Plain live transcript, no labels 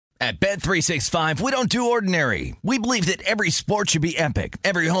At Bet365, we don't do ordinary. We believe that every sport should be epic.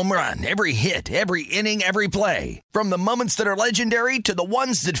 Every home run, every hit, every inning, every play. From the moments that are legendary to the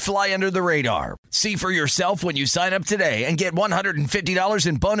ones that fly under the radar. See for yourself when you sign up today and get $150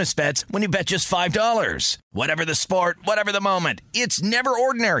 in bonus bets when you bet just $5. Whatever the sport, whatever the moment, it's never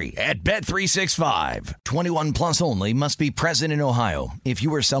ordinary at Bet365. 21 plus only. Must be present in Ohio. If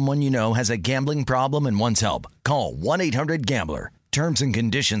you or someone you know has a gambling problem and wants help, call 1-800-GAMBLER. Terms and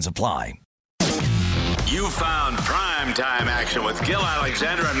conditions apply. You found primetime action with Gil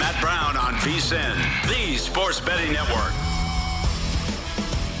Alexander and Matt Brown on VSiN, the Sports Betting Network.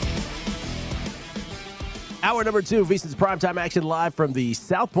 Hour number 2, VSiN's primetime action live from the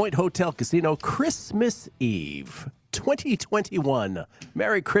South Point Hotel Casino, Christmas Eve 2021.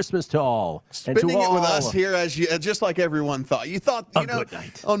 Merry Christmas to all. Spending and to it all, with us here, as just like everyone thought. You thought, good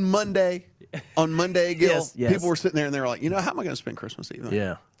night. on Monday, Gil, Yes. people were sitting there and they were like, how am I going to spend Christmas Eve?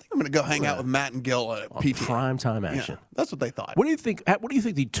 Yeah. I think I'm going to go hang out with Matt and Gil at PT. Primetime action. Yeah, that's what they thought. What do you think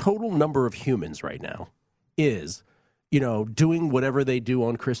the total number of humans right now is, doing whatever they do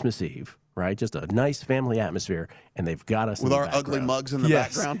on Christmas Eve, right? Just a nice family atmosphere, and they've got us with in our the ugly background. mugs in the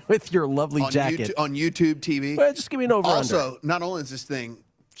Yes, background. with your lovely jacket. on YouTube TV. Well, just give me an over-under. Also, not only is this thing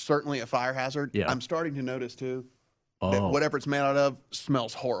certainly a fire hazard, Yeah. I'm starting to notice, too, that whatever it's made out of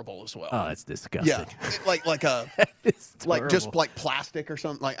smells horrible as well. Oh, it's disgusting. Yeah, like It's like just terrible. like plastic or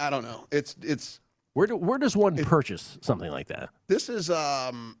something. Like I don't know. It's Where does one purchase something like that? this is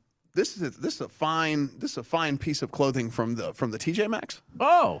a fine piece of clothing from the TJ Maxx.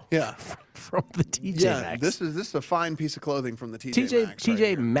 Oh, Yeah, from the TJ Maxx. This is a fine piece of clothing from the TJ Maxx. right TJ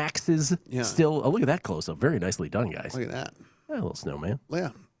here. Maxx's Yeah. still. Oh, look at that close up. Very nicely done, guys. Look at that. A little snowman.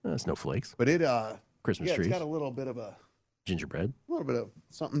 Yeah, Snowflakes. but it Christmas yeah, trees. it's got a little bit of Gingerbread.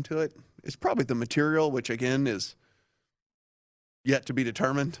 something to it. It's probably the material, which again is yet to be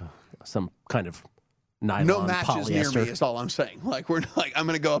determined. Some kind of nylon No matches near polyester. me is all I'm saying. Like I'm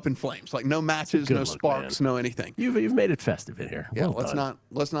going to go up in flames. Like no matches, Good no look, sparks, man. no anything. You've made it festive in here. Yeah, Well done.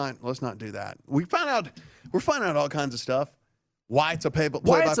 let's not do that. We're finding out all kinds of stuff. Why it's a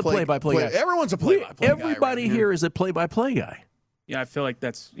Why it's a play-by-play guy. Everyone's a play-by-play guy. Everybody right here is a play-by-play guy. Yeah, I feel like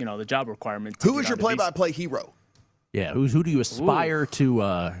that's the job requirement. to Who get is your on the beast. play-by-play hero? Yeah, who do you aspire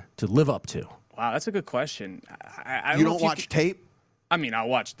to live up to? Wow, that's a good question. I You know don't if watch tape? I mean, I'll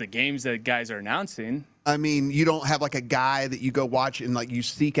watch the games that guys are announcing. I mean, you don't have like a guy that you go watch and like you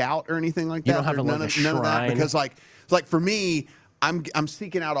seek out or anything like that. You don't have There's like none a of that shrine? because like for me, I'm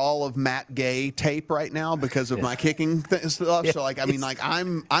seeking out all of Matt Gay tape right now because of my kicking stuff. Yeah. So like I mean like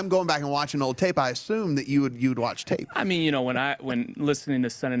I'm going back and watching old tape. I assume that you would watch tape. I mean, when listening to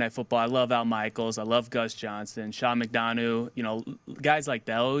Sunday Night Football, I love Al Michaels, I love Gus Johnson, Sean McDonough. Guys like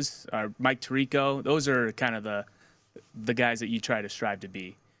those, or Mike Tirico. Those are kind of the guys that you try to strive to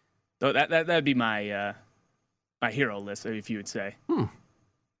be. So that'd be my my hero list, if you would say.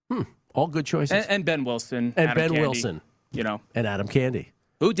 All good choices. And Ben Wilson. And Adam Ben Candy, Wilson. And Adam Candy.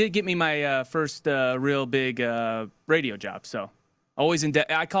 Who did get me my first real big radio job. So always in debt.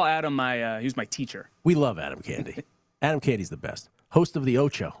 I call Adam he was my teacher. We love Adam Candy. Adam Candy's the best. Host of the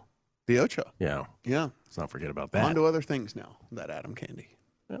Ocho. The Ocho. Yeah. Yeah. Let's not forget about that. On to other things now. That Adam Candy.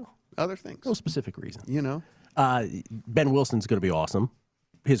 Well, Other things. no specific reason. Ben Wilson's going to be awesome.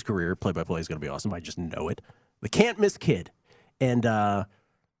 His career, play-by-play, is going to be awesome. I just know it. The can't-miss kid. And,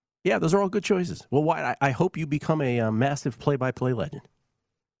 yeah, those are all good choices. Well, I hope you become a massive play-by-play legend.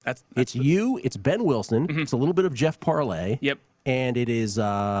 It's you. It's Ben Wilson. Mm-hmm. It's a little bit of Jeff Parlay. Yep. And it is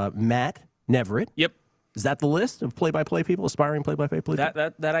Matt Neverett. Yep. Is that the list of play-by-play people, aspiring play-by-play people?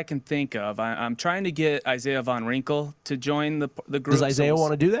 That I can think of. I'm trying to get Isaiah Von Winkle to join the group. Does Isaiah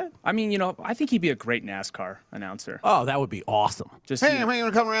want to do that? I mean, I think he'd be a great NASCAR announcer. Oh, that would be awesome. Just Hey, I'm going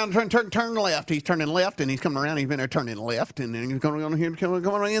to come around and turn left. He's turning left, and he's coming around. He's been there turning left, and then he's going on here, coming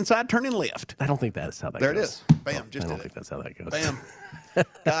on the inside, turning left. I don't think that's how that There goes. it is. Bam. Just I don't did think it. that's how that goes. Bam.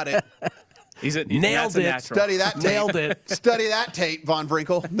 Got it. Nailed that's a it. natural. Study that tape. Nailed it. Study that tape, Von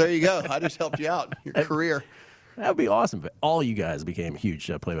Winkle. There you go. I just helped you out. Your career. That would be awesome. But all you guys became huge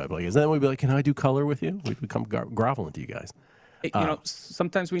play-by-play guys. And then we'd be like, can I do color with you? We'd become groveling to you guys.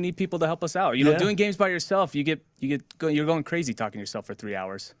 Sometimes we need people to help us out. Yeah. Doing games by yourself, you're going crazy talking to yourself for 3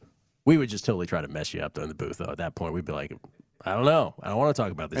 hours. We would just totally try to mess you up in the booth, though. At that point, we'd be like, I don't know. I don't want to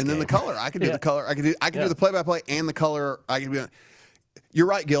talk about this And then game. the color. I could do the color. I could do the play-by-play and the color. I could be. You're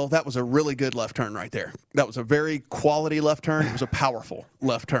right, Gil. That was a really good left turn right there. That was a very quality left turn. It was a powerful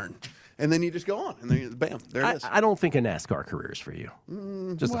left turn. And then you just go on, and then bam, there it is. I don't think a NASCAR career is for you.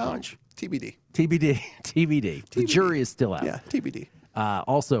 Just a hunch. TBD. TBD. The jury is still out. Yeah, TBD.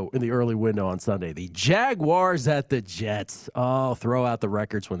 Also, in the early window on Sunday, the Jaguars at the Jets. Oh, throw out the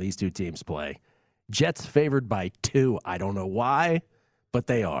records when these two teams play. Jets favored by 2. I don't know why, but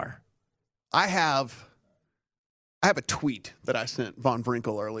they are. I have a tweet that I sent Von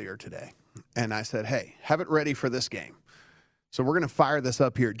Vrinkle earlier today, and I said, hey, have it ready for this game. So we're going to fire this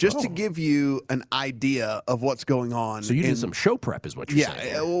up here just to give you an idea of what's going on. So you did some show prep is what you're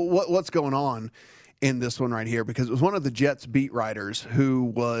saying. Yeah, what's going on in this one right here, because it was one of the Jets beat writers who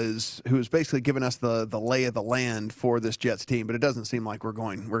was basically giving us the lay of the land for this Jets team, but it doesn't seem like we're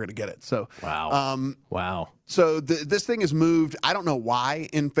going to get it. So wow. So this thing has moved, I don't know why,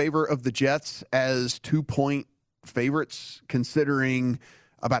 in favor of the Jets as 2-point favorites, considering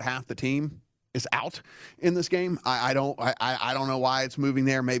about half the team is out in this game. I don't know why it's moving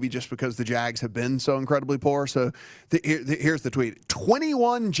there. Maybe just because the Jags have been so incredibly poor. So here's the tweet: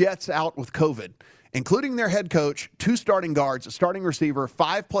 21 Jets out with COVID, including their head coach, 2 starting guards, a starting receiver,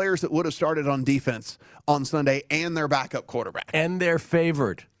 5 players that would have started on defense on Sunday, and their backup quarterback. And they're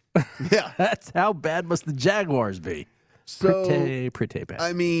favored. Yeah, that's how bad must the Jaguars be. So pretty bad.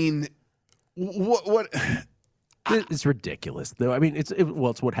 I mean, what? It's ridiculous, though. I mean, it's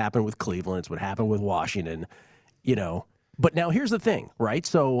what happened with Cleveland. It's what happened with Washington, But now here's the thing, right?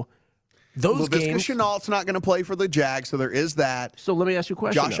 So those games. Chenault's not going to play for the Jags, so there is that. So let me ask you a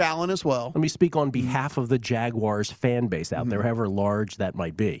question. Josh Allen as well. Let me speak on behalf of the Jaguars fan base out there, however large that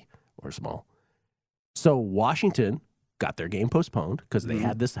might be or small. So Washington got their game postponed because they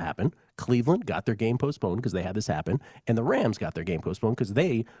had this happen. Cleveland got their game postponed because they had this happen. And the Rams got their game postponed because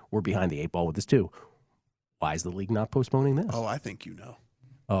they were behind the 8 ball with this too. Why is the league not postponing this? Oh, I think you know.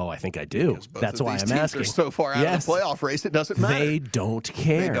 Oh, I think I do. That's why I'm asking. Are so far out of the playoff race, it doesn't matter. They don't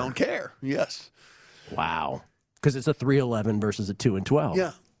care. They don't care. Yes. Wow. Because it's a 3-11 versus a 2-12.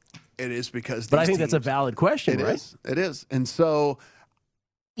 Yeah, it is because. But I think that's a valid question, right? It is. And so,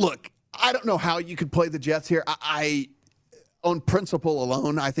 look, I don't know how you could play the Jets here. I on principle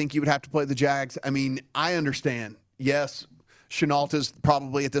alone, I think you would have to play the Jags. I mean, I understand. Yes. Chenault is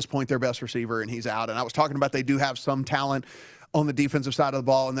probably at this point their best receiver, and he's out. And I was talking about they do have some talent on the defensive side of the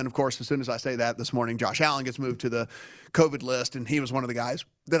ball. And then, of course, as soon as I say that this morning, Josh Allen gets moved to the COVID list, and he was one of the guys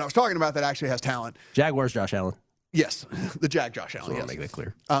that I was talking about that actually has talent. Jaguars, Josh Allen. Yes, the Josh Allen. So I'll make that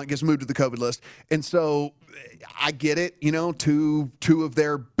clear. Gets moved to the COVID list. And so I get it, two of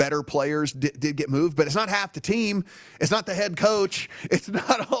their better players did get moved, but it's not half the team. It's not the head coach. It's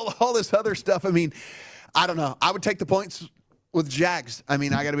not all this other stuff. I mean, I don't know. I would take the points with Jags. I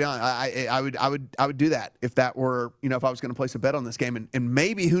mean, I got to be honest. I would do that if that were, if I was going to place a bet on this game. And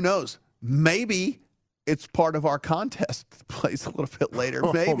maybe, who knows? Maybe it's part of our contest plays a little bit later.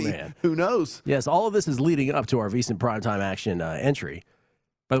 Maybe. Man. Who knows? Yes, all of this is leading up to our VSiN Primetime Action entry.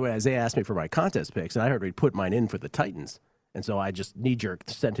 By the way, Isaiah asked me for my contest picks, and I heard he'd put mine in for the Titans. And so I just knee-jerk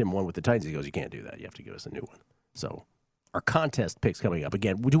sent him one with the Titans. He goes, you can't do that. You have to give us a new one. So our contest picks coming up.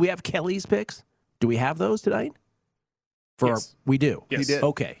 Again, do we have Kelly's picks? Do we have those tonight? Yes. We do. Yes. He did.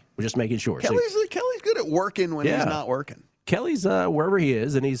 Okay. We're just making sure. Kelly's good at working when he's not working. Kelly's wherever he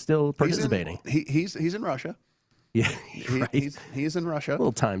is, and he's still participating. He's in Russia. Yeah, right. He's in Russia. A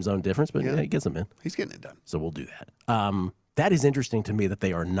little time zone difference, but he gets them in. He's getting it done. So we'll do that. That is interesting to me that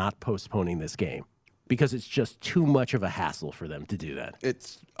they are not postponing this game because it's just too much of a hassle for them to do that.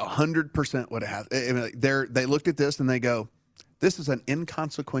 It's 100% what it has. They looked at this and they go, this is an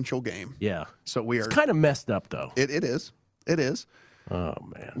inconsequential game. Yeah. So we are. It's kind of messed up, though. It is. It is. Oh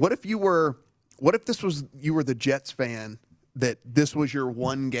man. What if you were the Jets fan that this was your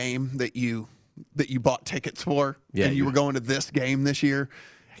one game that you bought tickets for, and you were going to this game this year,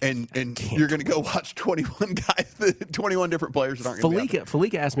 and you're going to go watch 21 guys, 21 different players that aren't going to be out there.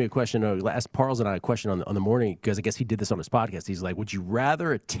 Felica asked me a question. Asked Parles and I a question on the morning because I guess he did this on his podcast. He's like, "Would you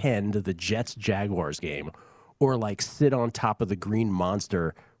rather attend the Jets Jaguars game, or like sit on top of the Green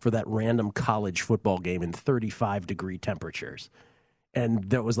Monster for that random college football game in 35-degree temperatures?" And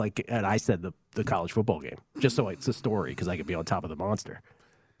that was like, and I said the college football game, just so it's a story because I could be on top of the monster.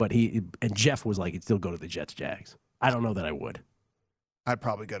 But Jeff was like, he'd still go to the Jets Jags. I don't know that I would. I'd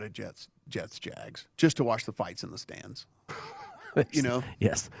probably go to Jets Jags just to watch the fights in the stands.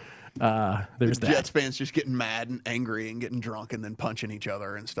 Yes. There's that. Jets fans just getting mad and angry and getting drunk and then punching each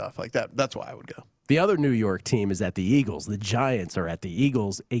other and stuff like that. That's why I would go. The other New York team is at the Eagles. The Giants are at the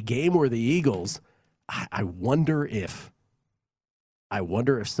Eagles. A game where the Eagles, I wonder if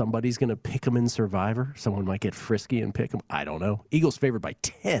somebody's going to pick them in Survivor. Someone might get frisky and pick them. I don't know. Eagles favored by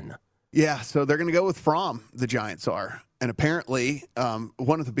 10. Yeah, so they're going to go with Fromm, the Giants are. And apparently,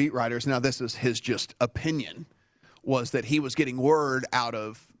 one of the beat writers, now this is his just opinion, was that he was getting word out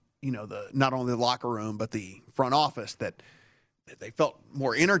of, not only the locker room, but the front office that they felt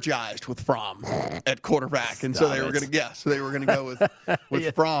more energized with Fromm at quarterback, and so they were going to go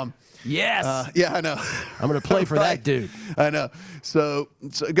with Fromm. Yes. Yeah, I know. I'm going to play for that dude. I know. So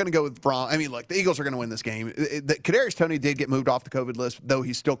going to go with Fromm. I mean, look, the Eagles are going to win this game. Kadarius Toney did get moved off the COVID list, though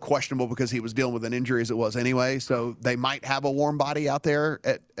he's still questionable because he was dealing with an injury as it was anyway. So they might have a warm body out there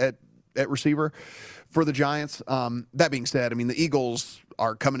at receiver for the Giants. That being said, I mean, the Eagles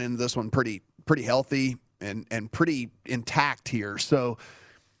are coming into this one pretty healthy and pretty intact here. So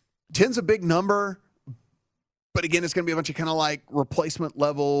 10's a big number, but again, it's going to be a bunch of kind of like replacement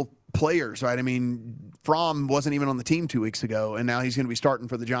level players, right? I mean, Fromm wasn't even on the team 2 weeks ago, and now he's going to be starting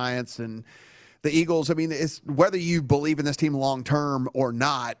for the Giants and the Eagles. I mean, it's whether you believe in this team long term or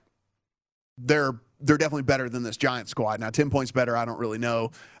not, they're definitely better than this Giants squad. Now, 10 points better, I don't really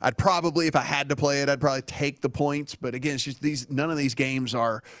know. I'd probably, if I had to play it, I'd probably take the points. But again, it's just none of these games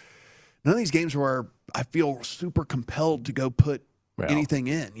where I feel super compelled to go put anything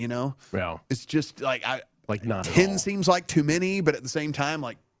in, you know? Yeah. It's just like not 10 seems like too many, but at the same time,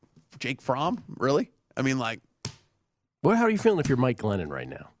 like Jake Fromm, really? I mean, like. Well, how are you feeling if you're Mike Glennon right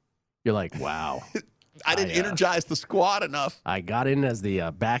now? You're like, wow. I didn't energize the squad enough. I got in as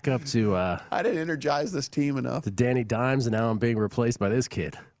the backup to. I didn't energize this team enough. To Danny Dimes, and now I'm being replaced by this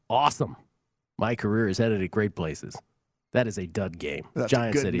kid. Awesome. My career is headed at great places. That is a dud game.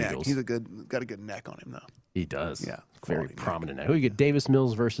 Giants at Eagles. He's got a good neck on him, though. He does. Yeah. Very prominent neck. Who you get? Davis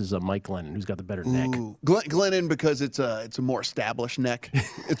Mills versus Mike Glennon. Who's got the better neck? Glennon, because it's a more established neck.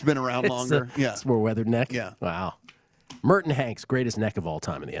 It's been around longer. It's more weathered neck. Yeah. Wow. Merton Hanks, greatest neck of all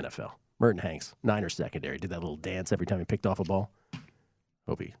time in the NFL. Merton Hanks, Niners secondary, did that little dance every time he picked off a ball.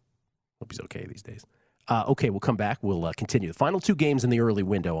 Hope he's okay these days. Okay, we'll come back. We'll continue. The final 2 games in the early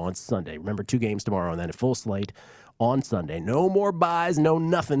window on Sunday. Remember, 2 games tomorrow and then a full slate on Sunday. No more buys, no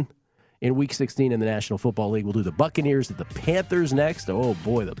nothing in Week 16 in the National Football League. We'll do the Buccaneers at the Panthers next. Oh,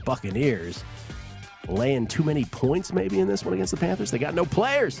 boy, the Buccaneers laying too many points maybe in this one against the Panthers. They got no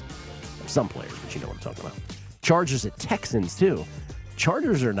players. Some players, but you know what I'm talking about. Chargers at Texans, too.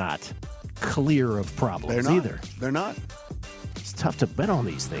 Chargers are not clear of problems either. They're not. It's tough to bet on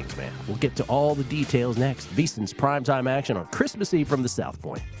these things, man. We'll get to all the details next. VSiN's primetime action on Christmas Eve from the South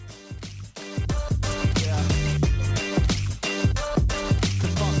Point.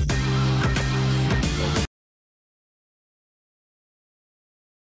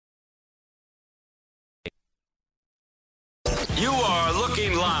 You are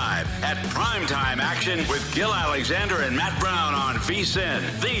looking live at Primetime Action with Gil Alexander and Matt Brown on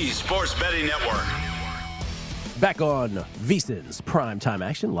VSiN, the Sports Betting Network. Back on VSiN's Primetime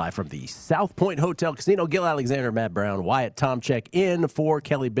Action, live from the South Point Hotel Casino. Gil Alexander, Matt Brown, Wyatt Tomchek in for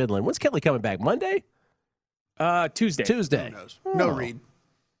Kelly Bidlin. When's Kelly coming back? Monday? Tuesday. Tuesday. Who knows? No Reed.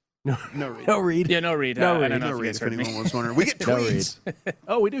 No Reed. No Reed. Yeah, no Reed. No I don't Reed. know No if you Reed, guys if heard me. anyone was wondering. We get tweets.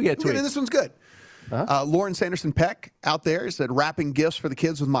 Oh, we do get tweets. This one's good. Lauren Sanderson Peck out there said, wrapping gifts for the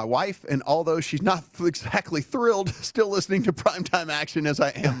kids with my wife, and although she's not exactly thrilled, still listening to Primetime Action as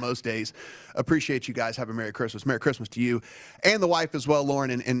I am most days. Appreciate you guys. Have a Merry Christmas. Merry Christmas to you and the wife as well,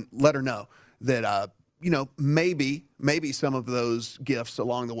 Lauren, and let her know that, maybe some of those gifts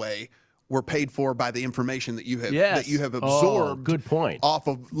along the way were paid for by the information that you have absorbed. Good point. Off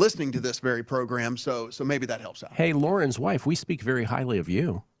of listening to this very program. So maybe that helps out. Hey, Lauren's wife, we speak very highly of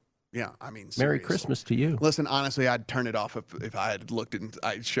you. Yeah, I mean, Merry seriously. Christmas to you. Listen, honestly, I'd turn it off if I had looked and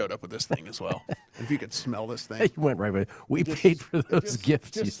I showed up with this thing as well. If you could smell this thing. You went right with it. We paid for those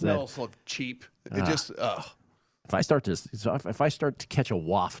gifts, It you just said. smells so cheap. It just, If I start to catch a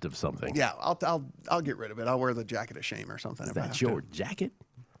waft of something. yeah, I'll get rid of it. I'll wear the jacket of shame or something. Is if I that have your to. jacket?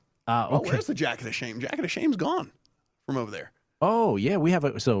 Oh, Okay. where's the jacket of shame? Jacket of shame's gone from over there. Oh, yeah, we have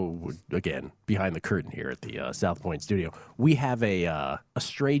so again, behind the curtain here at the South Point studio, we have a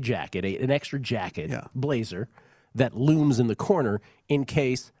stray jacket, an extra jacket, blazer, that looms in the corner in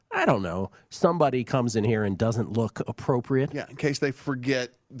case, I don't know, somebody comes in here and doesn't look appropriate. Yeah, in case they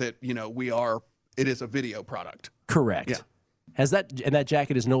forget that, it is a video product. Correct. Yeah. And that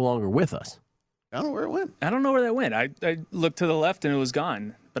jacket is no longer with us. I don't know where it went. I don't know where that went. I looked to the left and it was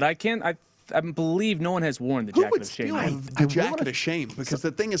gone. But I believe no one has worn the Who jacket would of shame. steal the jacket of shame? Because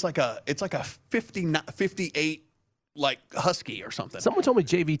the thing is it's like a 58 like husky or something. Someone told me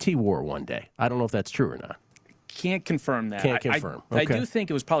JVT wore one day. I don't know if that's true or not. Can't confirm that. Can't confirm. I Okay. do think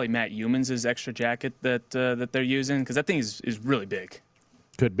it was probably Matt Humans' extra jacket that they're using because that thing is really big.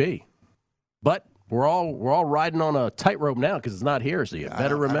 Could be. But we're all riding on a tightrope now because it's not here, so you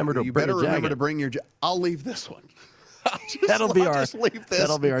better remember to bring a jacket. Remember to bring your jacket. I'll leave this one. That'll be our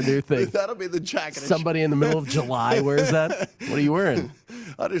new thing. That'll be the jacket. Somebody in the middle of July wears that. What are you wearing?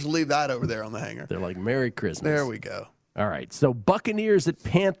 I'll just leave that over there on the hanger. They're like, Merry Christmas. There we go. All right. So Buccaneers at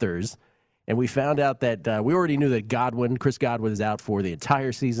Panthers. And we found out that we already knew that Chris Godwin is out for the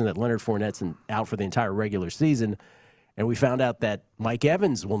entire season, that Leonard Fournette's out for the entire regular season. And we found out that Mike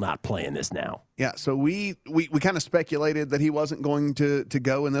Evans will not play in this now. Yeah, so we kind of speculated that he wasn't going to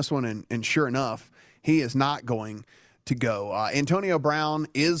go in this one, and sure enough, he is not going to go. Antonio Brown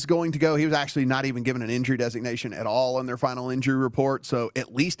is going to go. He was actually not even given an injury designation at all in their final injury report, so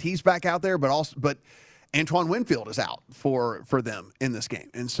at least he's back out there. But Antoine Winfield is out for them in this game.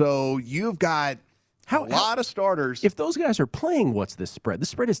 And so you've got a lot of starters. If those guys are playing, what's this spread? The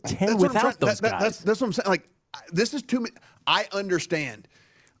spread is 10 without those guys. That's what I'm saying. Like, this is too many. I understand.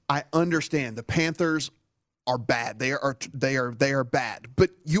 The Panthers are bad. They are bad.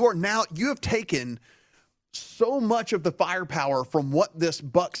 But you have taken so much of the firepower from what this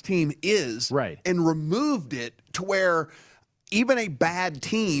Bucs team is, right, and removed it to where even a bad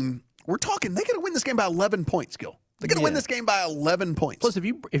team, we're talking, they're going to win this game by 11 points, Gil. They're going to win this game by 11 points. Plus,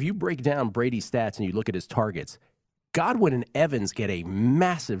 if you break down Brady's stats and you look at his targets, Godwin and Evans get a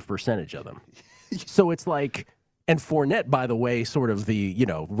massive percentage of them. So it's like, and Fournette, by the way, sort of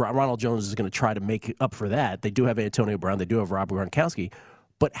Ronald Jones is going to try to make up for that. They do have Antonio Brown. They do have Rob Gronkowski.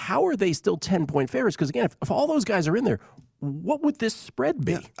 But how are they still 10-point favorites? Because, again, if all those guys are in there, what would this spread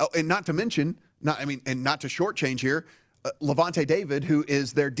be? Yeah. Oh, and not to mention, not to shortchange here, Levante David, who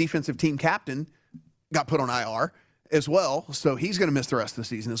is their defensive team captain, got put on IR as well. So he's going to miss the rest of the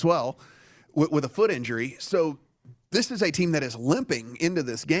season as well with a foot injury. So this is a team that is limping into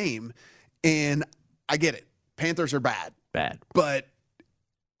this game. And I get it. Panthers are bad. But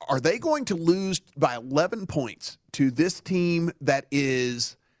are they going to lose by 11 points to this team that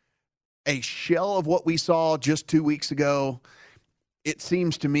is a shell of what we saw just 2 weeks ago? It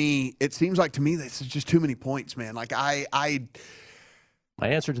seems like to me this is just too many points, man. Like my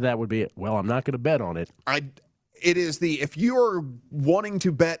answer to that would be, well, I'm not going to bet on it. If you're wanting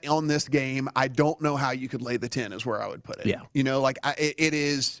to bet on this game, I don't know how you could lay the 10 is where I would put it. Yeah. It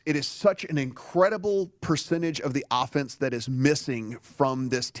is such an incredible percentage of the offense that is missing from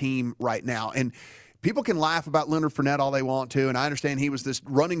this team right now. And people can laugh about Leonard Fournette all they want to, and I understand he was this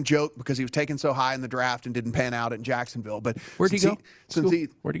running joke because he was taken so high in the draft and didn't pan out in Jacksonville. But where'd he go?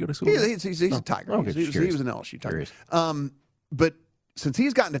 Where'd he go to school? He's a Tiger. Okay, he was an LSU Tiger. But since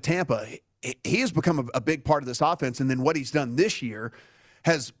he's gotten to Tampa, he has become a big part of this offense, and then what he's done this year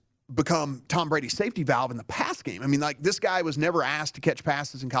has become Tom Brady's safety valve in the pass game. I mean, like, this guy was never asked to catch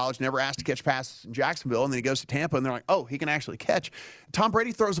passes in college, never asked to catch passes in Jacksonville, and then he goes to Tampa, and they're like, oh, he can actually catch. Tom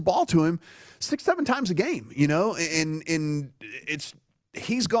Brady throws the ball to him 6-7 times a game, and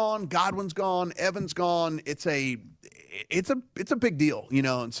he's gone, Godwin's gone, Evans gone. It's a big deal,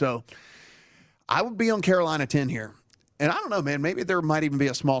 and so I would be on Carolina 10 here. And I don't know, man, maybe there might even be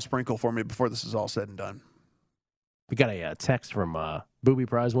a small sprinkle for me before this is all said and done. We got a text from Booby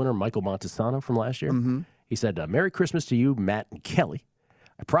Prize winner Michael Montesano from last year. Mm-hmm. He said, Merry Christmas to you, Matt and Kelly.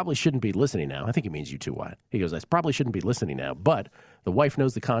 I probably shouldn't be listening now. I think he means you too, Wyatt. He goes, I probably shouldn't be listening now, but the wife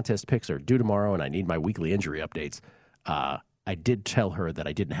knows the contest picks are due tomorrow, and I need my weekly injury updates. I did tell her that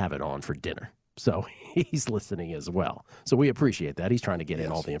I didn't have it on for dinner. So he's listening as well. So we appreciate that. He's trying to get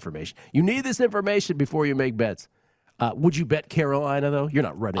in all the information. You need this information before you make bets. Would you bet Carolina, though? You're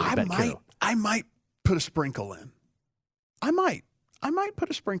not running to bet Carolina. I might put a sprinkle in. I might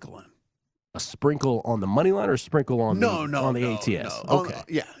put a sprinkle in. A sprinkle on the money line or a sprinkle on the ATS? No.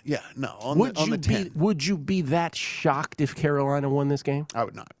 Okay. No. On the 10. Would you be that shocked if Carolina won this game? I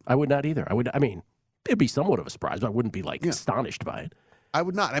would not. I would not either. It'd be somewhat of a surprise, but I wouldn't be astonished by it. I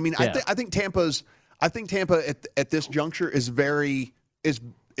would not. I mean, I think Tampa at this juncture is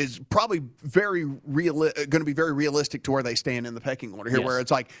probably going to be very realistic to where they stand in the pecking order here, where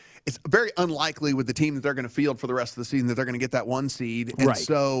it's like it's very unlikely with the team that they're going to field for the rest of the season that they're going to get that 1 seed. And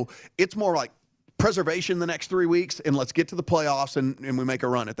so it's more like preservation the next 3 weeks, and let's get to the playoffs and we make a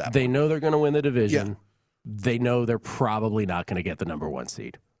run at that. They know they're going to win the division. Yeah. They know they're probably not going to get the number 1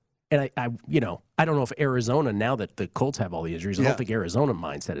 seed. And I don't know if Arizona, now that the Colts have all the injuries, I don't think Arizona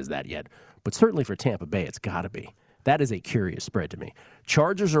mindset is that yet. But certainly for Tampa Bay, it's got to be. That is a curious spread to me.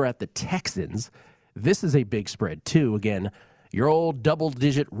 Chargers are at the Texans. This is a big spread, too. Again, your old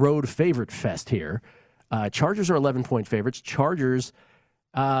double-digit road favorite fest here. Chargers are 11-point favorites. Chargers,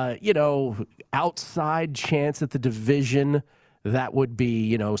 outside chance at the division. That would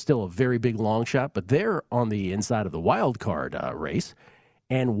be, still a very big long shot. But they're on the inside of the wild card race.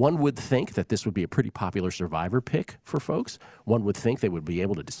 And one would think that this would be a pretty popular survivor pick for folks. One would think they would be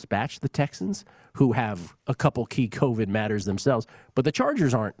able to dispatch the Texans, who have a couple key COVID matters themselves. But the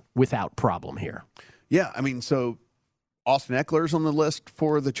Chargers aren't without problem here. Yeah, I mean, so Austin Eckler's on the list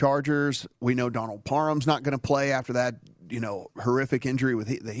for the Chargers. We know Donald Parham's not going to play after that, horrific injury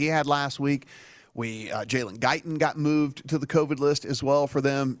that he had last week. Jalen Guyton got moved to the COVID list as well for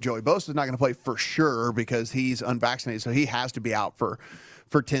them. Joey Bosa's not going to play for sure because he's unvaccinated, so he has to be out for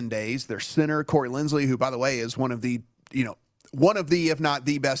 10 days. Their center, Corey Linsley, who, by the way, is one of the, if not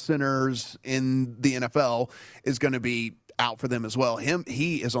the best centers in the NFL, is going to be out for them as well.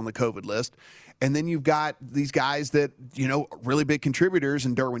 He is on the COVID list. And then you've got these guys that, really big contributors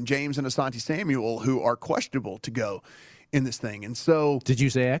in Derwin James and Asante Samuel who are questionable to go in this thing. And so... Did you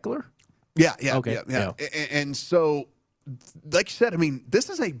say Eckler? Yeah. Okay. Yeah. And so, like you said, I mean, this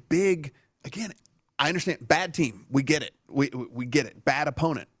is a big, again, I understand, bad team. We get it. We get it. Bad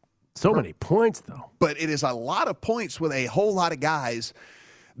opponent. So many points, though. But it is a lot of points with a whole lot of guys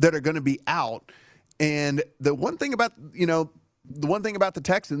that are going to be out. And the one thing about, the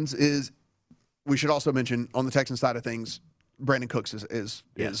Texans is, we should also mention on the Texans side of things, Brandon Cooks is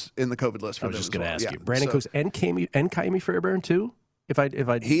in the COVID list for them. I was just going to ask you. Brandon Cooks and Kaimi Fairbairn too? I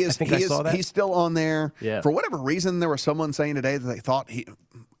saw that. He's still on there. Yeah. For whatever reason, there was someone saying today that they thought it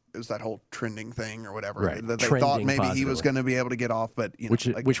was that whole trending thing or whatever. Right. That they thought maybe he was going to be able to get off, but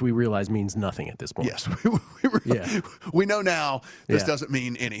which we realize means nothing at this point. Yes, we know now this doesn't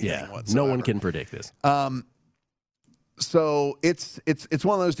mean anything whatsoever. No one can predict this. So it's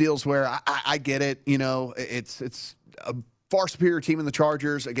one of those deals where I get it. It's a far superior team in the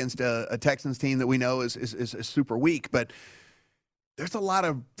Chargers against a Texans team that we know is super weak, but that's a lot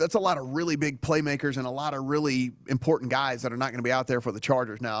of really big playmakers and a lot of really important guys that are not going to be out there for the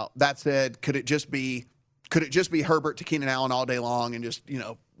Chargers. Now, that said, could it just be Herbert to Keenan Allen all day long and just,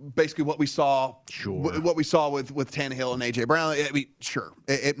 basically what we saw with Tannehill and A.J. Brown? I mean, sure.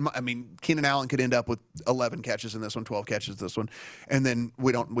 Keenan Allen could end up with 11 catches in this one, 12 catches this one, and then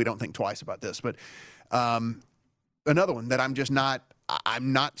we don't think twice about this. But another one that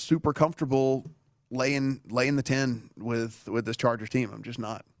I'm not super comfortable laying the 10 with this Chargers team. I'm just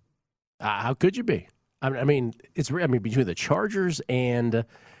not. How could you be? I mean, between the Chargers and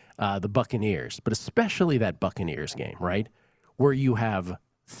the Buccaneers, but especially that Buccaneers game, right, where you have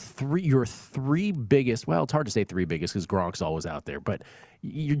your three biggest. Well, it's hard to say three biggest because Gronk's always out there, but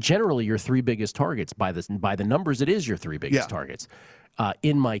generally your three biggest targets by the numbers. It is your three biggest targets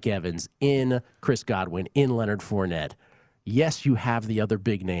in Mike Evans, in Chris Godwin, in Leonard Fournette. Yes, you have the other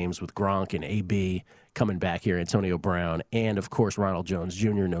big names with Gronk and AB coming back here, Antonio Brown, and, of course, Ronald Jones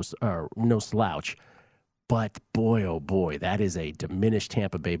Jr., no slouch. But, boy, oh, boy, that is a diminished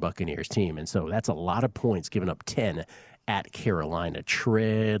Tampa Bay Buccaneers team. And so that's a lot of points, giving up 10 at Carolina.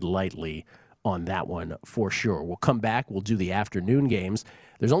 Tread lightly on that one for sure. We'll come back. We'll do the afternoon games.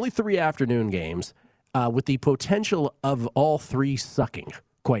 There's only 3 afternoon games with the potential of all 3 sucking,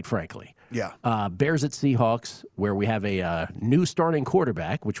 quite frankly. Yeah. Bears at Seahawks, where we have a new starting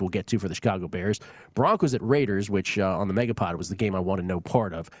quarterback, which we'll get to for the Chicago Bears. Broncos at Raiders, which on the Megapod was the game I wanted no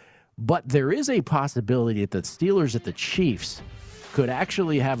part of. But there is a possibility that the Steelers at the Chiefs could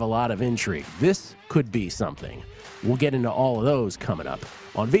actually have a lot of intrigue. This could be something. We'll get into all of those coming up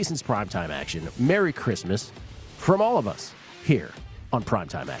on VSiN's Primetime Action. Merry Christmas from all of us here on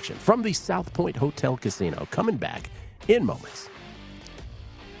Primetime Action from the South Point Hotel Casino. Coming back in moments.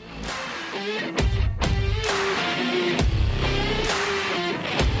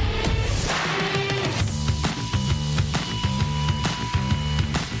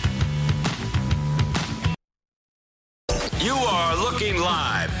 You are looking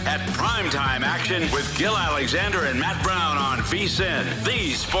live at Primetime Action with Gil Alexander and Matt Brown on VSiN,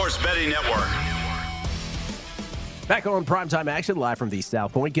 the Sports Betting Network. Back on Primetime Action, live from the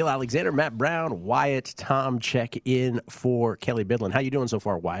South Point. Gil Alexander, Matt Brown, Wyatt, Tom check in for Kelly Bidlin. How you doing so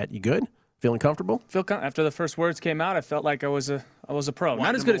far, Wyatt? You good? Feeling comfortable? After the first words came out, I felt like I was a pro.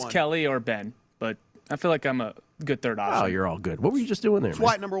 Not as good as Kelly or Ben, but I feel like I'm a good third option. Oh, you're all good. What were you just doing there, man?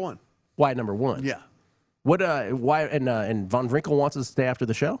 Wyatt number 1. Wyatt number 1. Yeah. What? Why? And Von Wrinkle wants us to stay after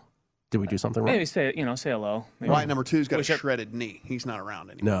the show. Did we do something wrong? Maybe say hello. Maybe. Wyatt number 2's got a shredded knee. He's not around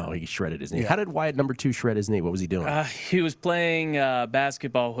anymore. No, he shredded his knee. Yeah. How did Wyatt number 2 shred his knee? What was he doing? He was playing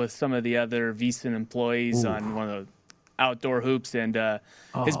basketball with some of the other VSiN employees on one of the outdoor hoops, and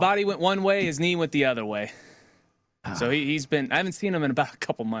his body went one way, his knee went the other way. So he's been. I haven't seen him in about a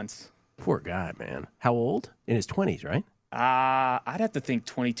couple months. Poor guy, man. How old? In his 20s, right? I'd have to think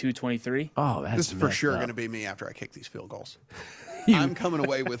 22, 23. Oh, that's this is for sure going to be me after I kick these field goals. I'm coming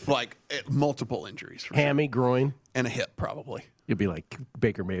away with like multiple injuries. Hammy, groin, and a hip, probably. You'll be like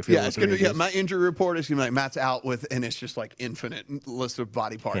Baker Mayfield. Yeah, it's gonna. Yeah, my injury report is gonna be like Matt's out with, and it's just like infinite list of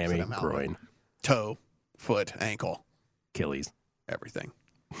body parts. Hammy, that I'm out groin, with. Toe, foot, ankle, Achilles, everything.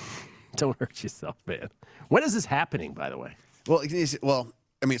 Don't hurt yourself, man. When is this happening, by the way? Well,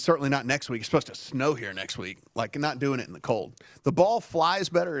 I mean, certainly not next week. It's supposed to snow here next week. Like, not doing it in the cold. The ball flies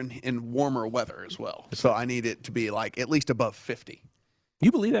better in warmer weather as well. So I need it to be, like, at least above 50.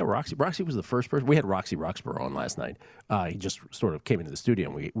 You believe that Roxy was the first person? We had Roxy Roxborough on last night. He just sort of came into the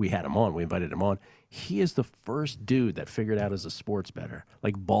studio, and we had him on. We invited him on. He is the first dude that figured out as a sports bettor,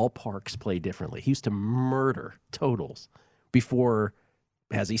 like, ballparks play differently. He used to murder totals before,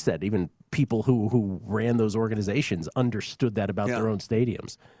 as he said, even people who ran those organizations understood that about their own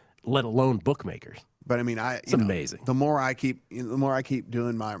stadiums, let alone bookmakers. But I mean, it's amazing. The more I keep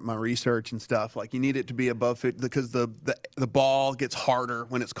doing my research and stuff, like, you need it to be above 50 because the ball gets harder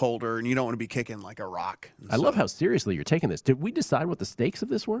when it's colder, and you don't want to be kicking like a rock. I love how seriously you're taking this. Did we decide what the stakes of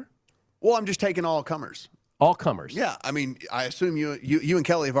this were? Well, I'm just taking all comers. All comers. Yeah, I mean, I assume you and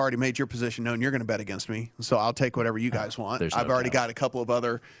Kelly have already made your position known. You're going to bet against me, so I'll take whatever you guys want. I've already got a couple of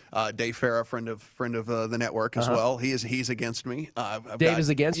other Dave Farah, friend of the network as well. He's against me. Dave is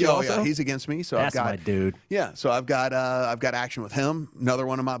against you also? Yeah, he's against me. So that's my dude. Yeah, so I've got action with him. Another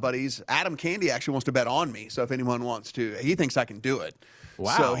one of my buddies, Adam Candy, actually wants to bet on me. So if anyone wants to, he thinks I can do it.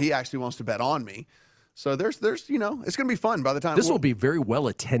 Wow. So he actually wants to bet on me. So there's it's going to be fun by the time. This will be very well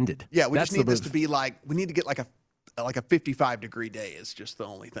attended. Yeah, we just need this to be like, we need to get like a 55-degree day is just the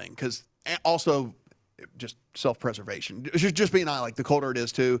only thing. Because also just self-preservation. Just being like, the colder it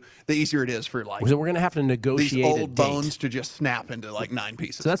is too, the easier it is for like. So we're going to have to negotiate these old a date. bones to just snap into like 9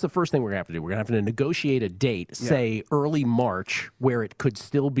 pieces. So that's the first thing we're going to have to do. We're going to have to negotiate a date, say early March, where it could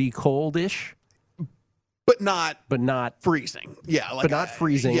still be coldish. But not freezing. Yeah, like but not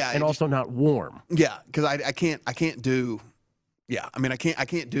freezing, and also not warm. Yeah, because I can't do. Yeah, I mean I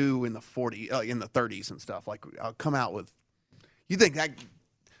can't do in the 30s and stuff. Like, I'll come out with. You think that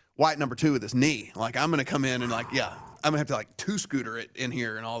Wyatt number 2 with his knee? Like, I'm gonna come in and I'm gonna have to like 2-scooter it in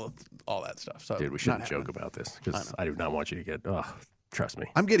here and all that stuff. So dude, we shouldn't joke about this because I do not want you to get. Trust me.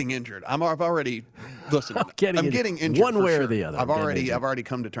 I'm getting injured. I've already listen. I'm getting injured one way or the other. I've already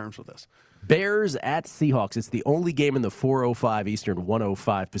come to terms with this. Bears at Seahawks. It's the only game in the 4:05 Eastern,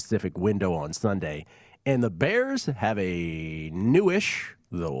 1:05 Pacific window on Sunday. And the Bears have a newish,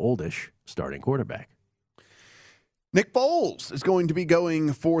 though oldish, starting quarterback. Nick Foles is going to be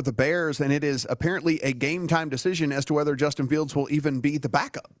going for the Bears, and it is apparently a game-time decision as to whether Justin Fields will even be the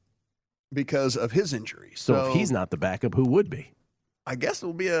backup because of his injury. So if he's not the backup, who would be? I guess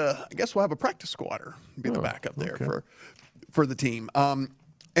we'll have a practice squatter be the backup there for the team.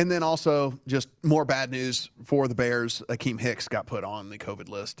 And then also just more bad news for the Bears. Akeem Hicks got put on the COVID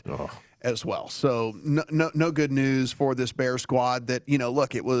list as well. So no good news for this Bears squad. That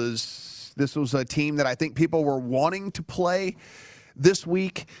look, this was a team that I think people were wanting to play this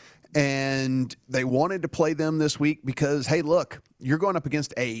week, and they wanted to play them this week because, hey, look, you're going up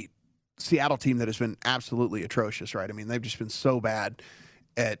against a Seattle team that has been absolutely atrocious, right? I mean, they've just been so bad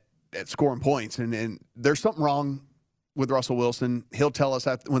at scoring points, and there's something wrong with Russell Wilson. He'll tell us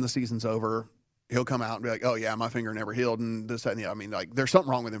when the season's over. He'll come out and be like, "Oh yeah, my finger never healed," and this, that, and the other. I mean, like, there's something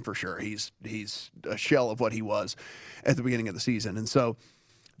wrong with him for sure. He's a shell of what he was at the beginning of the season. And so,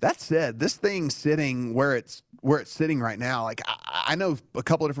 that said, this thing's sitting where it's sitting right now. Like, I know a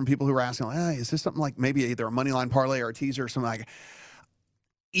couple of different people who were asking, like, "Hey, is this something like maybe either a money line parlay or a teaser or something like?"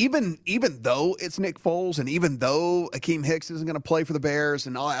 Even though it's Nick Foles, and even though Akeem Hicks isn't going to play for the Bears,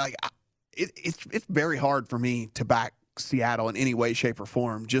 and all, like, it's very hard for me to back Seattle in any way, shape, or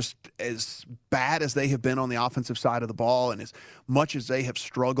form. Just as bad as they have been on the offensive side of the ball, and as much as they have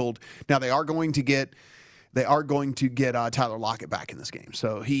struggled. Now they are going to get Tyler Lockett back in this game,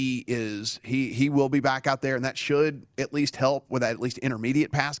 so he will be back out there, and that should at least help with that at least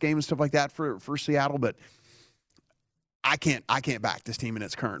intermediate pass game and stuff like that for Seattle. But I can't back this team in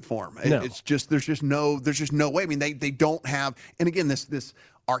its current form. No. It's just there's just no way. I mean, they don't have, and again, this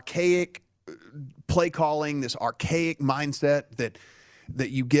archaic play calling, this archaic mindset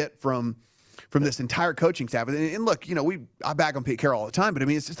that you get from this entire coaching staff. And look, I bag on Pete Carroll all the time, but I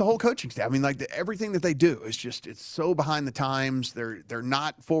mean, it's just the whole coaching staff. I mean, like, everything that they do is just, it's so behind the times. They're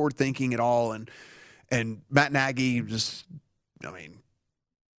not forward thinking at all. And Matt Nagy just, I mean,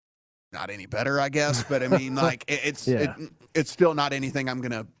 not any better, I guess, but I mean, like, it's still not anything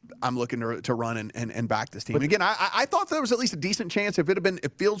I'm looking to run and back this team. And again, I thought there was at least a decent chance if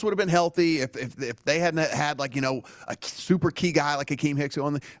Fields would have been healthy, if they hadn't had, like, a super key guy like Akeem Hicks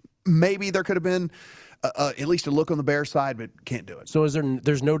on, maybe there could have been at least a look on the Bears side, but can't do it. So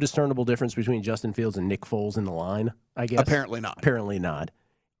there's no discernible difference between Justin Fields and Nick Foles in the line, I guess? Apparently not. Apparently not.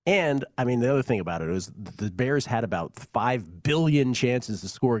 And, I mean, the other thing about it is the Bears had about 5 billion chances to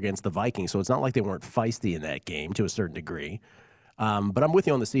score against the Vikings, so it's not like they weren't feisty in that game to a certain degree. But I'm with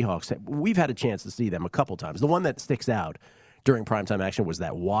you on the Seahawks. We've had a chance to see them a couple times. The one that sticks out during primetime action was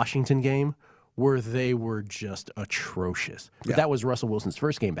that Washington game where they were just atrocious. But that was Russell Wilson's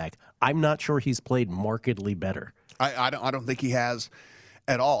first game back. I'm not sure he's played markedly better. I don't think he has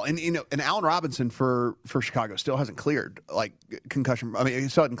at all. And and Allen Robinson for Chicago still hasn't cleared like concussion. I mean, he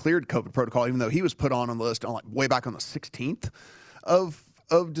still hadn't cleared COVID protocol, even though he was put on the list on way back on the 16th of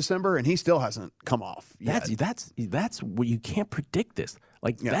December, and he still hasn't come off yet. That's what you can't predict this.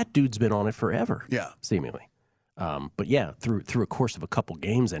 Like that dude's been on it forever. Yeah, seemingly. But yeah, through a course of a couple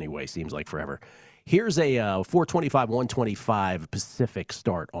games anyway, seems like forever. Here's a 4:25, Pacific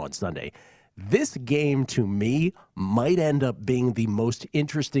start on Sunday. This game, to me, might end up being the most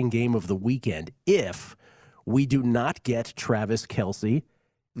interesting game of the weekend if we do not get Travis Kelce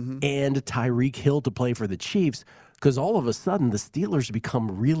and Tyreek Hill to play for the Chiefs, because all of a sudden the Steelers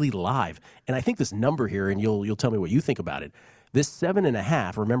become really live. And I think this number here, and you'll tell me what you think about it, this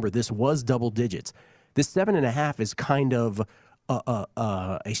 7.5, remember, this was double digits. This 7.5 is kind of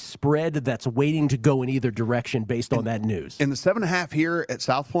a spread that's waiting to go in either direction based on that news. And the 7.5 here at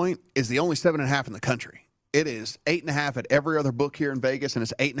South Point is the only 7.5 in the country. It is 8.5 at every other book here in Vegas, and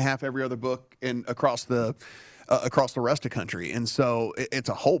it's 8.5 every other book across the rest of the country. And so it's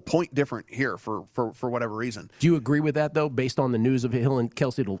a whole point different here for whatever reason. Do you agree with that, though, based on the news of Hill and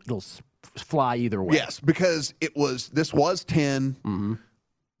Kelce? It'll fly either way. Yes, because this was 10. Mm-hmm.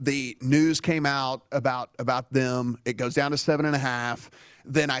 The news came out about them. It goes down to 7.5.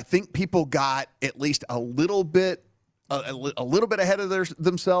 Then I think people got at least a little bit ahead of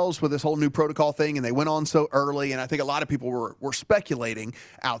themselves with this whole new protocol thing, and they went on so early. And I think a lot of people were speculating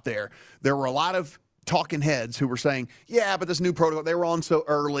out there. There were a lot of talking heads who were saying, yeah, but this new protocol, they were on so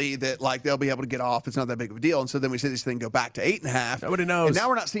early that like they'll be able to get off. It's not that big of a deal. And so then we see this thing go back to 8.5. Nobody knows. And now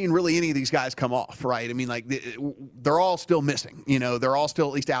we're not seeing really any of these guys come off, right? I mean, like they're all still missing. They're all still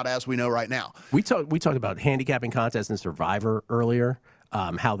at least out as we know right now. We talked about handicapping contests and Survivor earlier,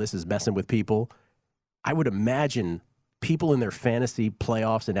 how this is messing with people. I would imagine people in their fantasy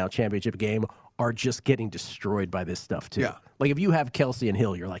playoffs and now championship game are just getting destroyed by this stuff too. Yeah. Like if you have Kelce and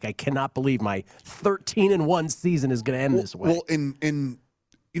Hill, you're like, I cannot believe my 13-1 season is going to end this way. Well, in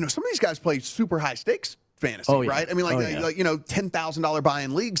some of these guys play super high stakes fantasy, right? I mean, like $10,000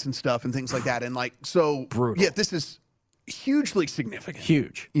 buy-in leagues and stuff and things like that, and like so. Brutal. Yeah, this is hugely significant.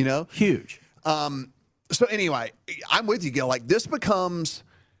 Huge. Huge. So anyway, I'm with you, Gil. Like this becomes.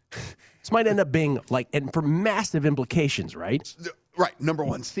 This might end up being like, and for massive implications, right? Right, number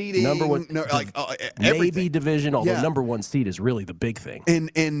one seeding, maybe division. Although number one seed is really the big thing.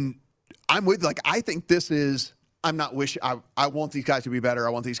 And I'm with I think this is. I'm not wishing. I want these guys to be better. I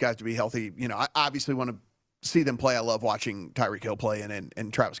want these guys to be healthy. I obviously want to see them play. I love watching Tyreek Hill play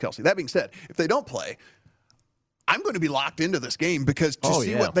and Travis Kelce. That being said, if they don't play, I'm going to be locked into this game because to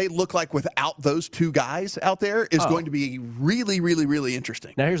see what they look like without those two guys out there is going to be really, really, really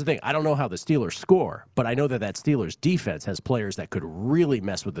interesting. Now, here's the thing. I don't know how the Steelers score, but I know that Steelers defense has players that could really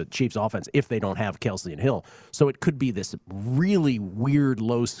mess with the Chiefs offense if they don't have Kelce and Hill. So it could be this really weird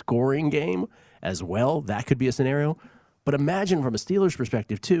low-scoring game as well. That could be a scenario. But imagine from a Steelers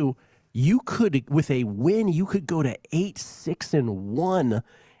perspective, too, you could, with a win, you could go to 8-6-1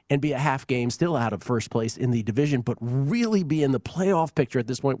 and be a half game still out of first place in the division, but really be in the playoff picture at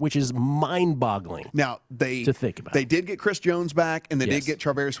this point, which is mind-boggling. Now, to think about. They did get Chris Jones back, and they did get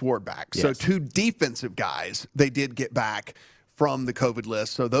Travis Ward back. Yes. So two defensive guys they did get back from the COVID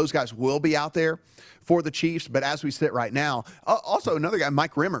list. So those guys will be out there for the Chiefs. But as we sit right now, also another guy,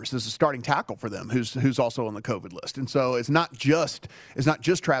 Mike Rimmers, is a starting tackle for them, who's also on the COVID list. And so it's not just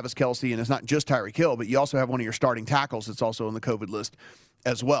Travis Kelce and it's not just Tyreek Hill, but you also have one of your starting tackles that's also on the COVID list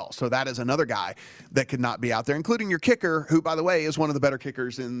as well. So that is another guy that could not be out there, including your kicker, who, by the way, is one of the better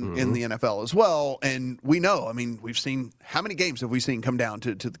kickers in the NFL as well. And we know, I mean, we've seen, how many games have we seen come down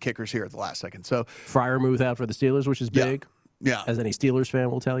to the kickers here at the last second? So Freiermuth out for the Steelers, which is big. Yeah. As any Steelers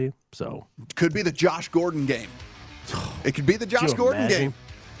fan will tell you. So could be the Josh Gordon game. It could be the Josh Gordon game.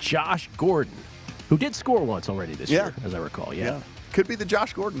 Josh Gordon, who did score once already this year, as I recall. Yeah. Could be the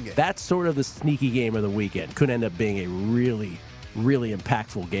Josh Gordon game. That's sort of the sneaky game of the weekend. Could end up being a really, really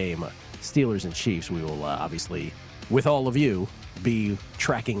impactful game. Steelers and Chiefs, we will obviously, with all of you, be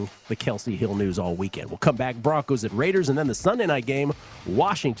tracking the Kelce Hill news all weekend. We'll come back, Broncos at Raiders, and then the Sunday night game,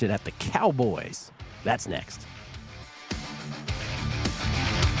 Washington at the Cowboys. That's next.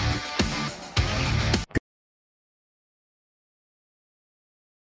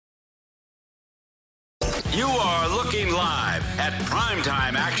 You are looking live at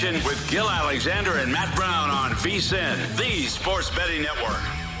Primetime Action with Gil Alexander and Matt Brown on VSiN, the Sports Betting Network.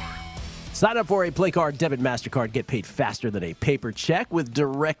 Sign up for a PlayCard debit MasterCard. Get paid faster than a paper check with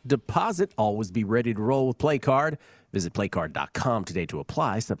direct deposit. Always be ready to roll with PlayCard. Visit playcard.com today to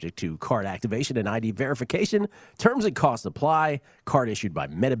apply, subject to card activation and ID verification. Terms and costs apply. Card issued by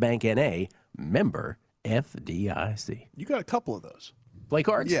MetaBank N.A., member FDIC. You got a couple of those.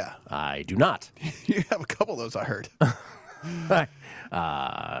 PlayCards? Yeah. I do not. You have a couple of those, I heard.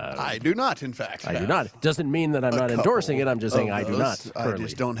 I do not, in fact. I do not. Doesn't mean that I'm not endorsing it. I'm just saying I do not currently. I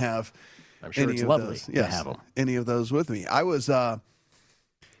just don't have I'm sure any it's of lovely those. to Yes, have them. any of those with me. I was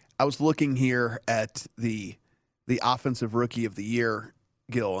looking here at the offensive rookie of the year,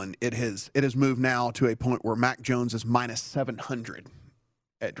 Gil, and it has moved now to a point where Mac Jones is minus 700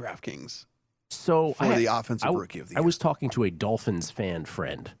 at DraftKings. So for the offensive rookie of the year. I was talking to a Dolphins fan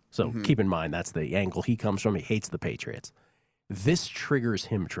friend. So keep in mind, that's the angle he comes from. He hates the Patriots. This triggers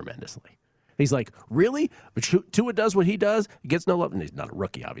him tremendously. He's like, really? But Tua does what he does. He gets no love. And he's not a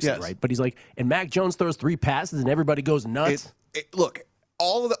rookie, obviously, Yes. right? But he's like, and Mac Jones throws 3 passes and everybody goes nuts. Look,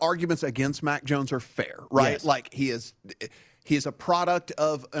 all of the arguments against Mac Jones are fair, right? Yes. Like he is a product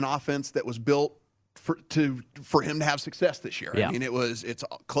of an offense that was built for him to have success this year. Yeah. I mean, it's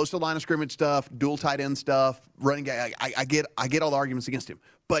close to line of scrimmage stuff, dual tight end stuff, running game. I get all the arguments against him,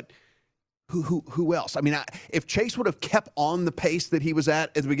 but who else? I mean, if Chase would have kept on the pace that he was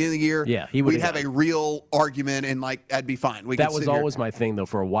at the beginning of the year, Yeah, we'd have a real argument, and I'd be fine. That was always my thing, though.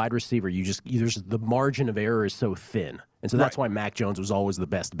 For a wide receiver, there's the margin of error is so thin, and so that's why Mac Jones was always the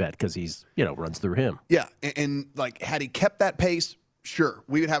best bet because he's runs through him. Yeah, and like had he kept that pace, sure,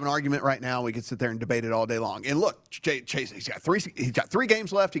 we would have an argument right now. We could sit there and debate it all day long. And look, Chase, he's got 3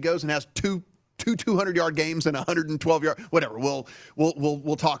 games left. He goes and has two 200-yard games and 112-yard, whatever.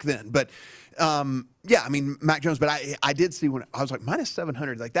 We'll talk then. But yeah, I mean Mac Jones. But I did see when I was like minus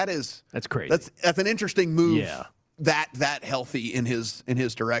 700. Like that's crazy. That's an interesting move. Yeah. That healthy in his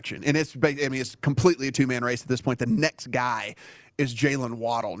direction, and it's completely a 2-man race at this point. The next guy is Jalen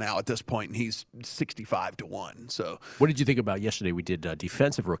Waddle now at this point, and he's 65-1. So, what did you think about yesterday? We did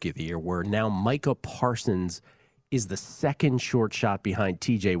Defensive Rookie of the Year, where now Micah Parsons is the second short shot behind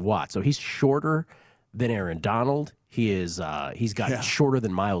T.J. Watt. So he's shorter than Aaron Donald. He's got shorter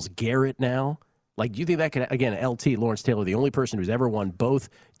than Myles Garrett now. Like, do you think that could, again, LT, Lawrence Taylor, the only person who's ever won both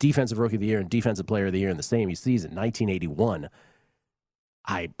Defensive Rookie of the Year and Defensive Player of the Year in the same season, 1981.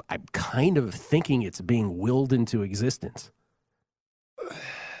 I'm kind of thinking it's being willed into existence.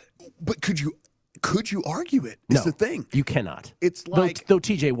 But could you argue it? It's the thing. You cannot. It's like though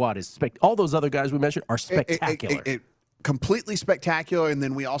T.J. Watt is all those other guys we mentioned are spectacular. Completely spectacular. And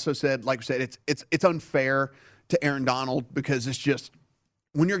then we also said, like we said, it's unfair to Aaron Donald because it's just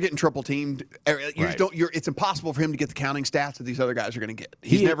when you're getting triple teamed, it's impossible for him to get the counting stats that these other guys are going to get.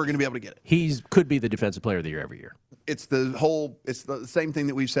 He's never going to be able to get it. He could be the Defensive Player of the Year every year. It's the same thing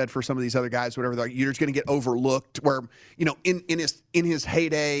that we've said for some of these other guys, whatever. You're just going to get overlooked where, in his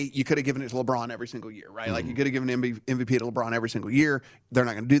heyday, you could have given it to LeBron every single year, right? Like you could have given MVP to LeBron every single year. They're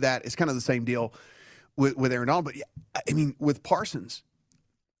not going to do that. It's kind of the same deal with Aaron Donald. But I mean, with Parsons,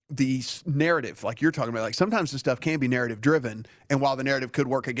 the narrative, like you're talking about, like sometimes the stuff can be narrative driven. And while the narrative could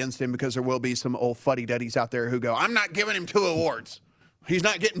work against him because there will be some old fuddy-duddies out there who go, I'm not giving him 2 awards. He's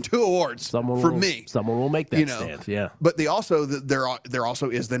not getting 2 awards me. Someone will make that stand, yeah. But there also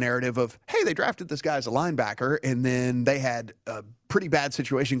is the narrative of, hey, they drafted this guy as a linebacker, and then they had a pretty bad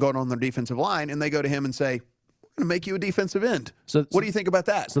situation going on their defensive line, and they go to him and say, we're going to make you a defensive end. So what do you think about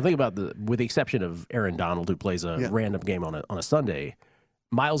that? So think about with the exception of Aaron Donald, who plays a random game on a Sunday,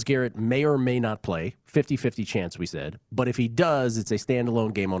 Myles Garrett may or may not play, 50-50 chance we said, but if he does, it's a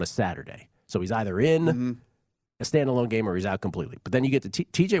standalone game on a Saturday. So he's either in a standalone game or he's out completely. But then you get to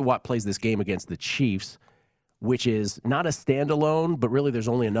T.J. Watt plays this game against the Chiefs, which is not a standalone, but really there's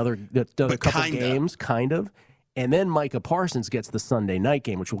only another couple games, kind of. And then Micah Parsons gets the Sunday night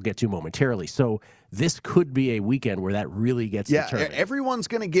game, which we'll get to momentarily. So this could be a weekend where that really gets determined. Everyone's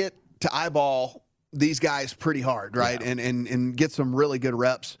going to get to eyeball these guys pretty hard, right? Yeah. And get some really good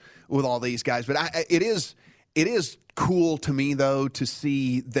reps with all these guys. But it is cool to me, though, to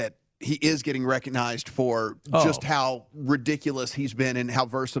see that he is getting recognized for just how ridiculous he's been and how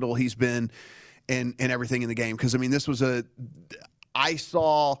versatile he's been and everything in the game. Because, I mean, this was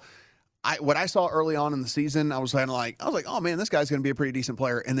what I saw early on in the season, I was like, oh, man, this guy's going to be a pretty decent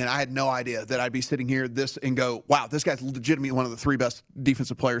player. And then I had no idea that I'd be sitting here and go, wow, this guy's legitimately one of the 3 best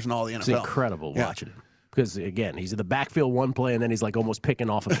defensive players in all the NFL. It's incredible watching him. Because, again, he's in the backfield one play, and then he's like almost picking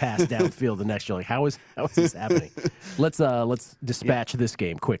off a pass downfield the next. You're like, how is this happening? Let's dispatch this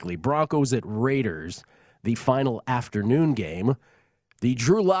game quickly. Broncos at Raiders, the final afternoon game. The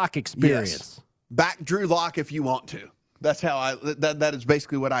Drew Lock experience. Yes. Back Drew Lock if you want to. That's how that is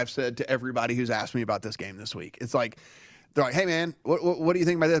basically what I've said to everybody who's asked me about this game this week. It's like, they're like, hey, man, what do you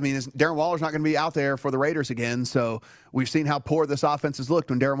think about this? I mean, Darren Waller's not going to be out there for the Raiders again, so we've seen how poor this offense has looked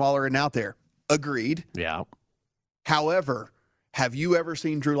when Darren Waller isn't out there. Agreed. Yeah. However, have you ever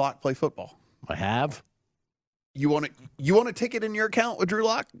seen Drew Lock play football? I have. You want a ticket in your account with Drew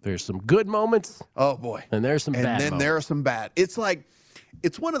Lock? There's some good moments. Oh, boy. And there's some bad moments. And then there are some bad. It's like,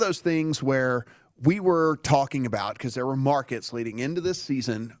 it's one of those things where we were talking about, because there were markets leading into this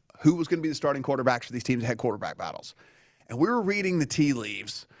season, who was going to be the starting quarterbacks for these teams that had quarterback battles. And we were reading the tea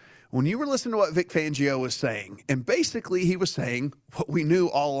leaves when you were listening to what Vic Fangio was saying. And basically he was saying what we knew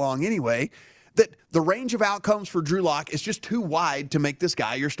all along anyway, that the range of outcomes for Drew Lock is just too wide to make this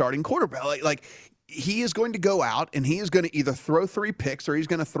guy your starting quarterback. Like he is going to go out and he is going to either throw 3 picks or he's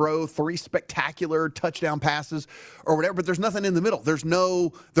going to throw 3 spectacular touchdown passes or whatever, but there's nothing in the middle. There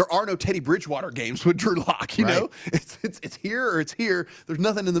are no Teddy Bridgewater games with Drew Lock, you know? It's here or it's here. There's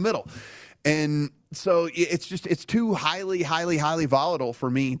nothing in the middle. And so it's too highly volatile for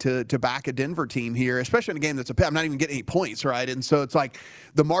me to back a Denver team here, especially in a game that's I'm not even getting any points, right? And so it's like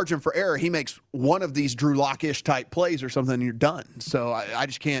the margin for error. He makes one of these Drew Lock-ish type plays or something, and you're done. So I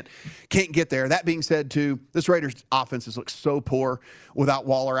just can't get there. That being said, too, this Raiders offense has looked so poor without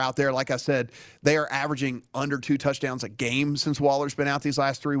Waller out there. Like I said, they are averaging under 2 touchdowns a game since Waller's been out these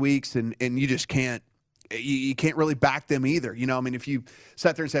last 3 weeks, and you just can't. You can't really back them either. You know, I mean, if you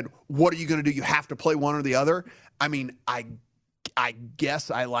sat there and said, what are you going to do? You have to play one or the other. I mean, I guess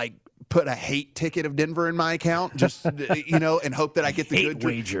I put a hate ticket of Denver in my account, just, and hope that I get the hate good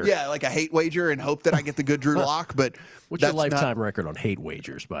wager. Yeah, like a hate wager and hope that I get the good Drew Lock. But what's your lifetime record on hate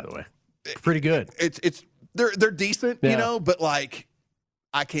wagers, by the way? Pretty good. They're decent, yeah. But like,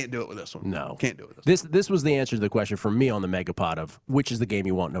 I can't do it with this one. No. Can't do it with this one. This was the answer to the question for me on the Megapod of which is the game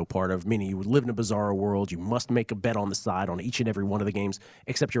you want no part of, meaning you live in a bizarro world. You must make a bet on the side on each and every one of the games,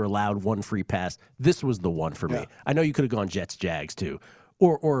 except you're allowed 1 free pass. This was the one for me. I know you could have gone Jets-Jags, too,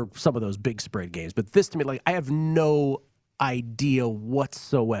 or some of those big spread games. But this, to me, I have no idea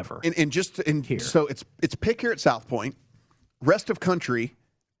whatsoever. So it's pick here at South Point. Rest of country,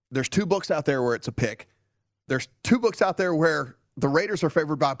 there's 2 books out there where it's a pick. There's 2 books out there where the Raiders are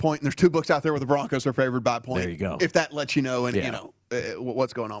favored by a point, and there's 2 books out there where the Broncos are favored by a point. There you go. If that lets you know,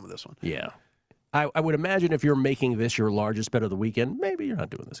 what's going on with this one. Yeah. I would imagine if you're making this your largest bet of the weekend, maybe you're not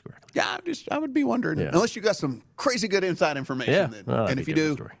doing this correctly. Yeah, I would be wondering. Yeah. Unless you got some crazy good inside information. Yeah. Then. Well, and if you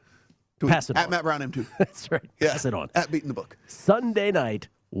do, pass it on. At Matt Brown M2. That's right. Yeah. Pass it on. At Beating the Book. Sunday night,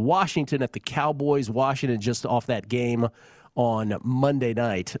 Washington at the Cowboys. Washington just off that game on Monday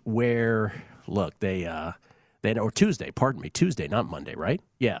night where, look, Tuesday, not Monday, right?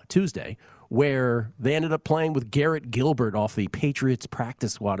 Yeah, Tuesday, where they ended up playing with Garrett Gilbert off the Patriots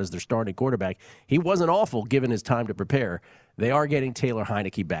practice squad as their starting quarterback. He wasn't awful given his time to prepare. They are getting Taylor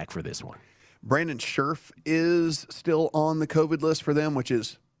Heineke back for this one. Brandon Scherf is still on the COVID list for them, which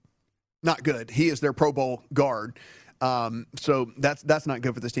is not good. He is their Pro Bowl guard. So that's not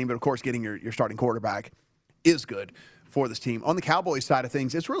good for this team. But, of course, getting your starting quarterback is good for this team. On the Cowboys side of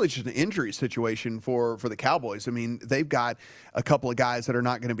things, it's really just an injury situation for the Cowboys. I mean, they've got a couple of guys that are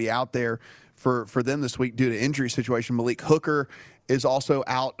not going to be out there for them this week due to injury situation. Malik Hooker is also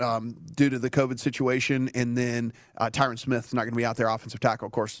out due to the COVID situation, and then Tyron Smith's not going to be out there, offensive tackle,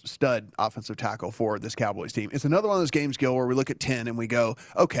 of course, stud offensive tackle for this Cowboys team. It's another one of those games, Gil, where we look at 10 and we go,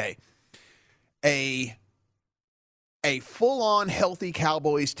 okay, a full-on healthy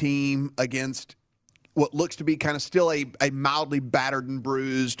Cowboys team against what looks to be kind of still a mildly battered and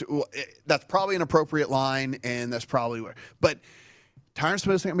bruised. That's probably an appropriate line, and that's probably where. But Tyron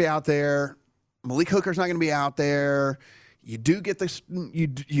Smith's not going to be out there. Malik Hooker's not going to be out there. You do get this. You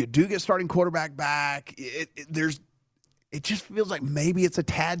do get starting quarterback back. It just feels like maybe it's a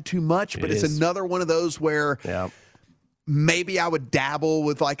tad too much, but it's another one of those where. Yeah. Maybe I would dabble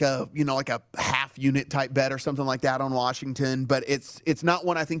with like a half unit type bet or something like that on Washington, but it's not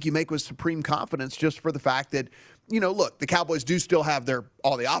one I think you make with supreme confidence just for the fact that, look, the Cowboys do still have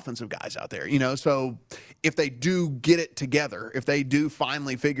all the offensive guys out there, so if they do get it together, if they do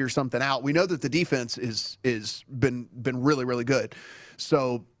finally figure something out, we know that the defense is been really, really good.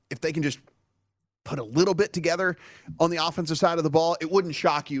 So if they can just put a little bit together on the offensive side of the ball, it wouldn't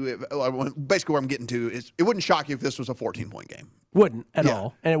shock you. Basically, where I'm getting to is it wouldn't shock you if this was a 14-point game. Wouldn't at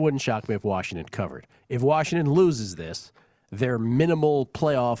all. And it wouldn't shock me if Washington covered. If Washington loses this, their minimal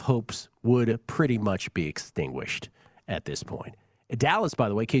playoff hopes would pretty much be extinguished at this point. Dallas, by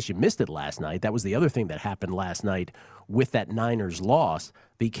the way, in case you missed it last night, that was the other thing that happened last night with that Niners loss.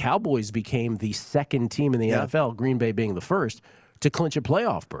 The Cowboys became the second team in the NFL, Green Bay being the first, to clinch a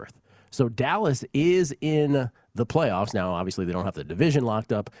playoff berth. So Dallas is in the playoffs. Now, obviously, they don't have the division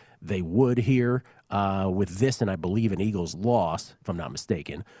locked up. They would here with this, and I believe an Eagles loss, if I'm not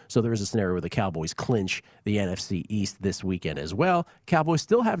mistaken. So there is a scenario where the Cowboys clinch the NFC East this weekend as well. Cowboys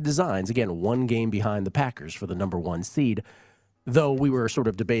still have designs, again, one game behind the Packers for the number 1 seed. Though we were sort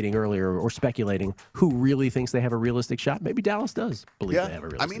of debating earlier or speculating who really thinks they have a realistic shot. Maybe Dallas does believe they have a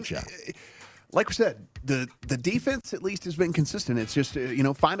realistic shot. Like we said, the defense at least has been consistent. It's just,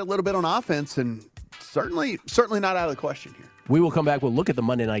 find a little bit on offense, and certainly not out of the question here. We will come back. We'll look at the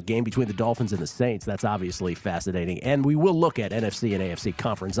Monday night game between the Dolphins and the Saints. That's obviously fascinating. And we will look at NFC and AFC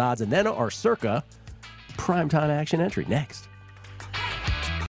conference odds, and then our circa primetime action entry next.